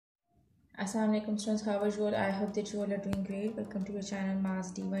Assalamu alaikum students, how are you all? I hope that you all are doing great. Welcome to your channel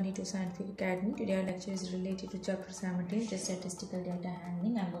Mass D1D2 Scientific Academy. Today our lecture is related to chapter 17, the statistical data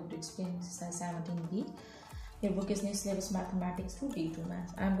handling. I'm going to explain exercise 17b. Your book is New Syllabus Mathematics to D2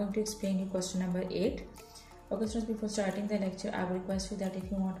 Maths. I'm going to explain you question number 8. Okay students, before starting the lecture, I will request you that if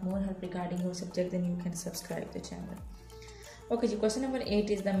you want more help regarding your subject, then you can subscribe the channel. Okay, question number 8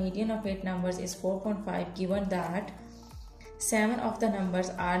 is the median of 8 numbers is 4.5 given that 7 of the numbers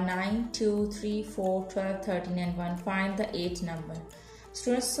are 9, 2, 3, 4, 12, 13 and 1. Find the 8th number.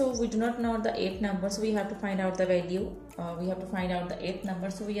 Students, so we do not know the 8th number, so we have to find out the value. We have to find out the 8th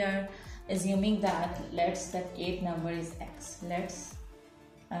number. So we are assuming that that 8th number is x.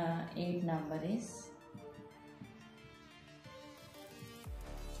 8th number is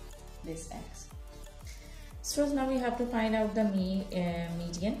this x. So now we have to find out the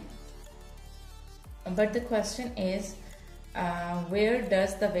median. But the question is, where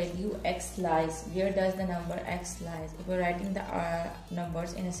does the value x lies? Where does the number x lies? If we're writing the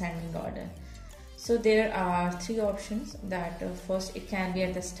numbers in ascending order, so there are three options. That first it can be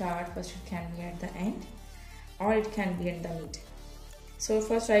at the start, first it can be at the end, or it can be in the mid. So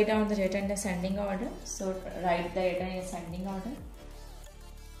first write down the data in ascending order. So write the data in ascending order.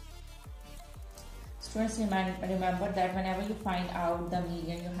 Students, remember that whenever you find out the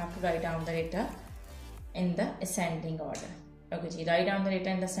median, you have to write down the data in the ascending order. Okay, write down the data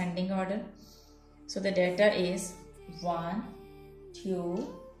in the ascending order. So the data is 1,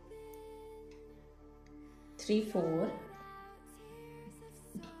 2, 3, 4,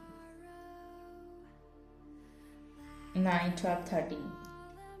 9, 12, 13.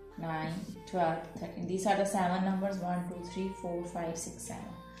 9, 12, 13. These are the 7 numbers: 1, 2, 3, 4, 5, 6, 7.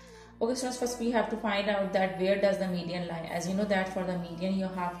 Okay, so first we have to find out that where does the median lie. As you know that for the median you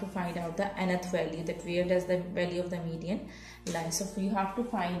have to find out the nth value, that where does the value of the median lie. So you have to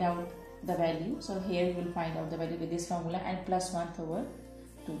find out the value. So here you will find out the value with this formula, n plus 1 over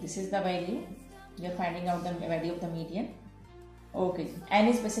 2. This is the value. You are finding out the value of the median. Okay, n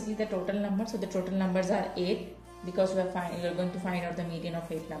is basically the total number. So the total numbers are 8 because we are going to find out the median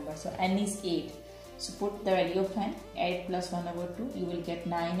of 8 numbers. So n is 8. So put the value of n, 8 plus 1 over 2, you will get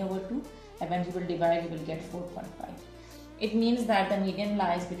 9 over 2, and when you will divide, you will get 4.5. It means that the median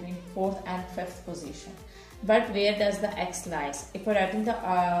lies between 4th and 5th position. But where does the x lies? If we're writing the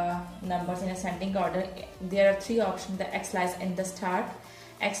numbers in ascending order, there are three options. The x lies in the start,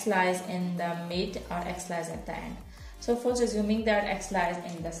 x lies in the mid, or x lies at the end. So first assuming that x lies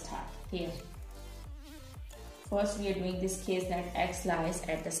in the start here. First we are doing this case that x lies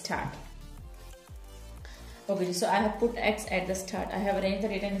at the start. Okay, so I have put x at the start. I have arranged the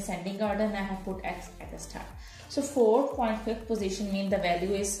data in ascending order and I have put x at the start. So 4.5th position means the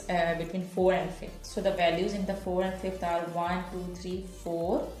value is between 4 and 5th. So the values in the 4 and 5th are 1, 2, 3,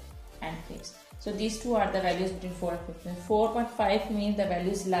 4 and 5th. So these two are the values between 4 and 5th. And 4.5 means the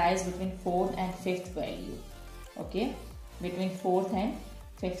values lies between 4th and 5th value. Okay, between 4th and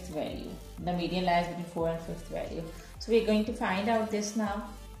 5th value. The median lies between 4 and 5th value. So we are going to find out this now.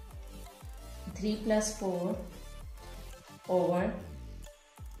 3 plus 4 over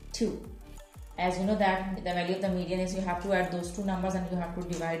 2. As you know that the value of the median is, you have to add those two numbers and you have to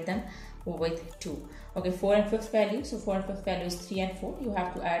divide them with 2. Okay, 4 and 5th value. So 4 and 5th value is 3 and 4. You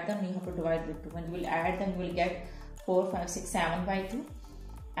have to add them, you have to divide with 2. When you will add them, you will get 4, 5, 6, 7 by 2.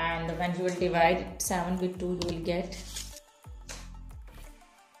 And when you will divide 7 with 2, you will get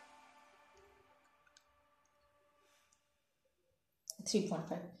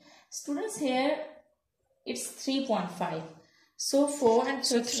 3.5. Students, here it's 3.5. So 4 and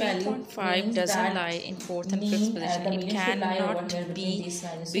 5th value 3.5 doesn't lie in 4th and 5th position. It cannot be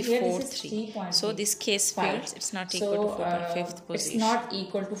before 3. So this case fails. It's not equal to 4th and 5th position. It's not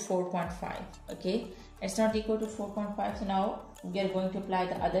equal to 4.5. Okay, it's not equal to 4.5. So now we are going to apply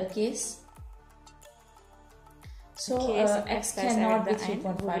the other case. So x cannot be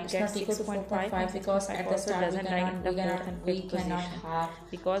 3.5. It's not equal to 4.5 because at the start we cannot have,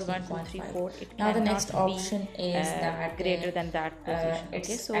 because 1, 2, 3, 4. It now the next option is that greater than that position.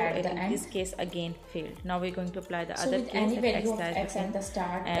 Okay, so in this case again failed. Now we're going to apply the other with case. Any value of x at the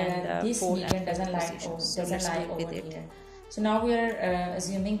start, and this median doesn't lie over here. So now we are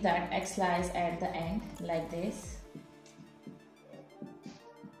assuming that x lies at the end like this.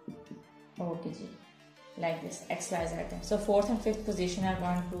 Okay, like this, x lies at them. So 4th and 5th position are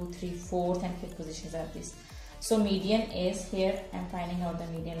 1, 2, 3, 4th and 5th positions are this. So median is here. I'm finding out the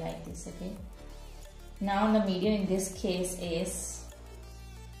median like this. Okay, now the median in this case is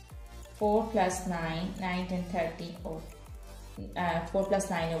 4 plus 9, 9, 10, 30, 4 plus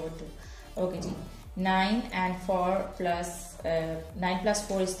 9 over 2. Okay, 9 and 4 plus 9 plus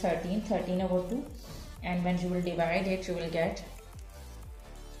 4 is 13, 13 over 2, and when you will divide it you will get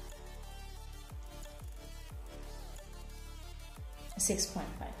 6.5.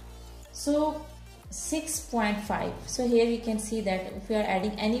 So 6.5. So here we can see that if we are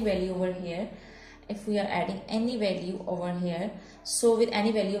adding any value over here, so with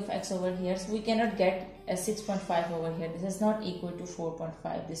any value of x over here, so we cannot get a 6.5 over here. This is not equal to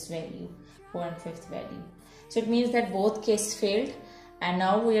 4.5, this value, 4 and 5th value. So it means that both cases failed, and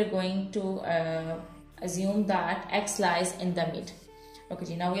now we are going to assume that x lies in the mid.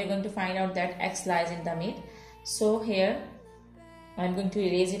 Okay, now we are going to find out that x lies in the mid. So here I am going to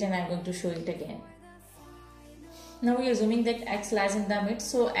erase it and I am going to show it again. Now we are assuming that x lies in the mid,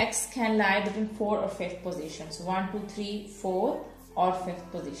 so x can lie between 4 or 5th position. So 1, 2, 3, 4 or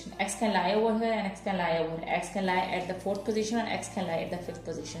 5th position. X can lie over here and x can lie over here. X can lie at the 4th position or x can lie at the 5th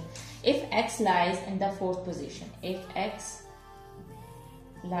position. If x lies in the 4th position, if x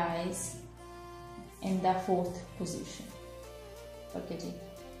lies in the 4th position, okay,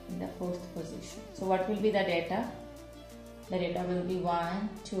 in the 4th position. So what will be the data? The data will be 1,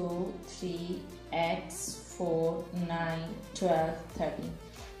 2, 3, x, 4, 9, 12, 13.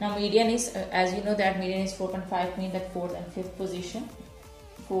 Now median is, as you know that median is 4.5, means that 4th and 5th position.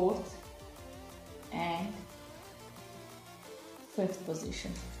 4th and 5th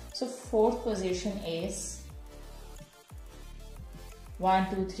position. So 4th position is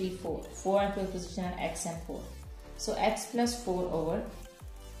 1, 2, 3, 4. 4 and 5th position are x and 4. So x plus 4 over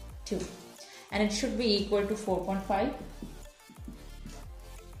 2. And it should be equal to 4.5.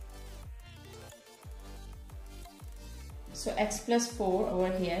 So x plus 4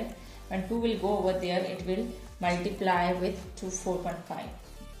 over here, when 2 will go over there, it will multiply with 4.5.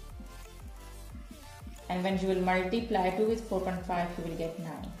 And when you will multiply 2 with 4.5, you will get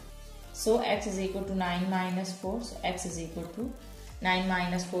 9. So x is equal to 9 minus 4. So x is equal to 9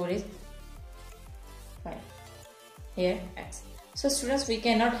 minus 4 is 5. Here x. So students, we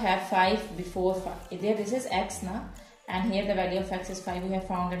cannot have 5 before 5. There this is x now, and here the value of x is 5. We have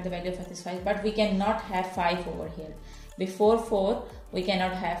found that the value of x is 5, but we cannot have 5 over here. Before 4, we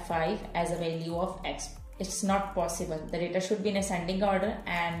cannot have 5 as a value of x. It's not possible. The data should be in ascending order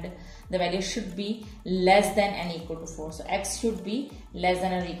and the value should be less than and equal to 4. So x should be less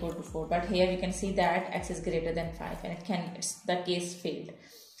than or equal to 4. But here we can see that x is greater than 5 and the case failed.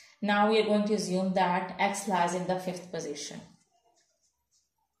 Now we are going to assume that x lies in the 5th position.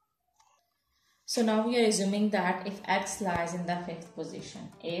 So now we are assuming that if x lies in the 5th position,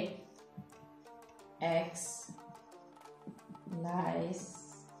 if x lies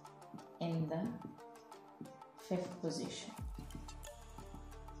in the 5th position.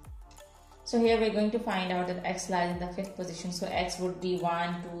 So here we are going to find out that x lies in the 5th position. So x would be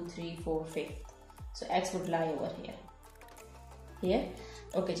 1, 2, 3, 4, 5th. So x would lie over here. Here.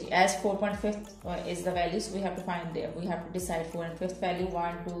 Okay, as 4.5 is the value, so we have to find there. We have to decide 4 and 5th value.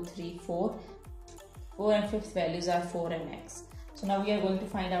 1, 2, 3, 4. 4 and 5th values are 4 and x. So now we are going to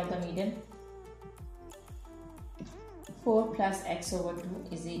find out the median. 4 plus x over 2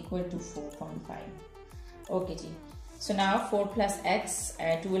 is equal to 4.5. Okay, so now 4 plus x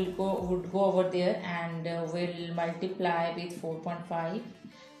 2 would go over there and will multiply with 4.5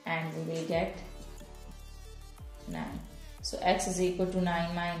 and we will get 9. So x is equal to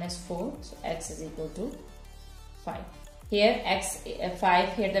 9 minus 4. So x is equal to 5. Here x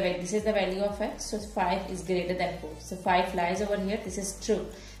 5 here this is the value of x. So 5 is greater than 4. So 5 lies over here. This is true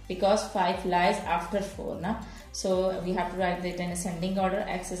because 5 lies after 4 now. So we have to write that in ascending order.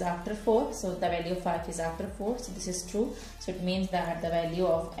 X is after 4, so the value of 5 is after 4, so this is true. So it means that the value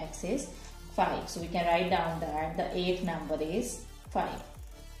of x is 5. So we can write down that the 8th number is 5.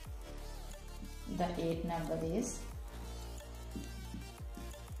 The 8th number is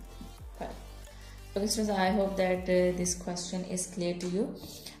 5. Okay students, I hope that this question is clear to you.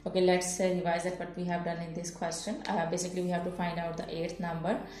 Okay, let's revise that what we have done in this question. Basically we have to find out the 8th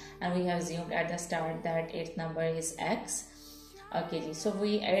number and we have assumed at the start that 8th number is x. Okay, so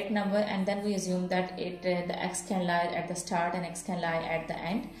we 8th number and then we assume that the x can lie at the start and x can lie at the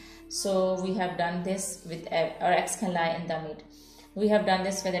end. So we have done this with or x can lie in the mid. We have done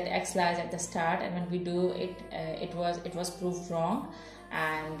this where that x lies at the start, and when we do it, it was proved wrong.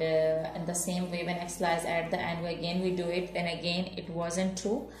 And in the same way, when x lies at the end, again we do it, then again it wasn't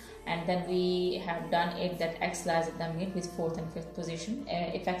true, and then we have done it that x lies at the mid with 4th and 5th position.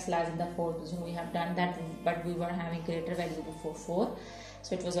 If x lies in the 4th position, we have done that, but we were having greater value before 4.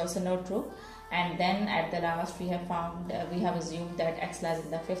 so it was also not true. And then at the last we have found, we have assumed that x lies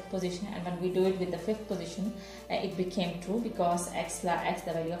in the 5th position, and when we do it with the 5th position, it became true, because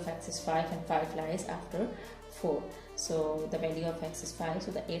the value of x is 5 and 5 lies after 4. So the value of x is 5,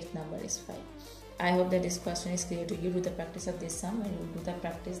 so the 8th number is 5. I hope that this question is clear to you. Do the practice of this sum. When you do the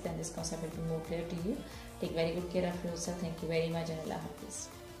practice, then this concept will be more clear to you. Take very good care of yourself. Thank you very much, and Allah Hafiz.